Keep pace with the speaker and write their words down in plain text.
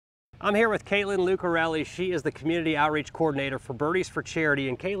I'm here with Caitlin Lucarelli. She is the Community Outreach Coordinator for Birdies for Charity.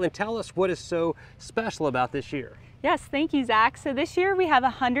 And Caitlin, tell us what is so special about this year. Yes, thank you, Zach. So this year we have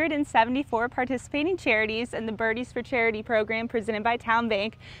 174 participating charities in the Birdies for Charity program presented by Town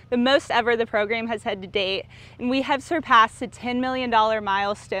Bank, the most ever the program has had to date. And we have surpassed the $10 million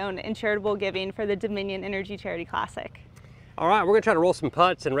milestone in charitable giving for the Dominion Energy Charity Classic. All right, we're gonna try to roll some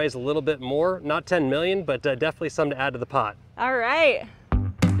putts and raise a little bit more. Not 10 million, but definitely some to add to the pot. All right.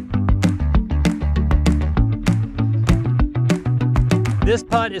 This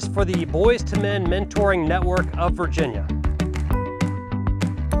putt is for the Boys to Men Mentoring Network of Virginia.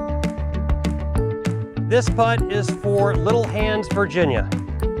 This putt is for Little Hands, Virginia.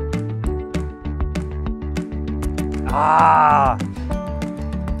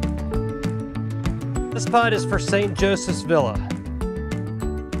 This putt is for St. Joseph's Villa.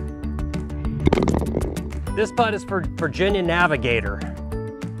 This putt is for Virginia Navigator.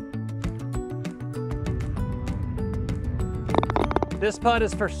 This putt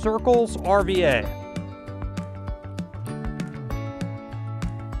is for Circles RVA.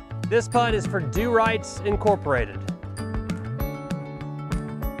 This putt is for Do Rights Incorporated.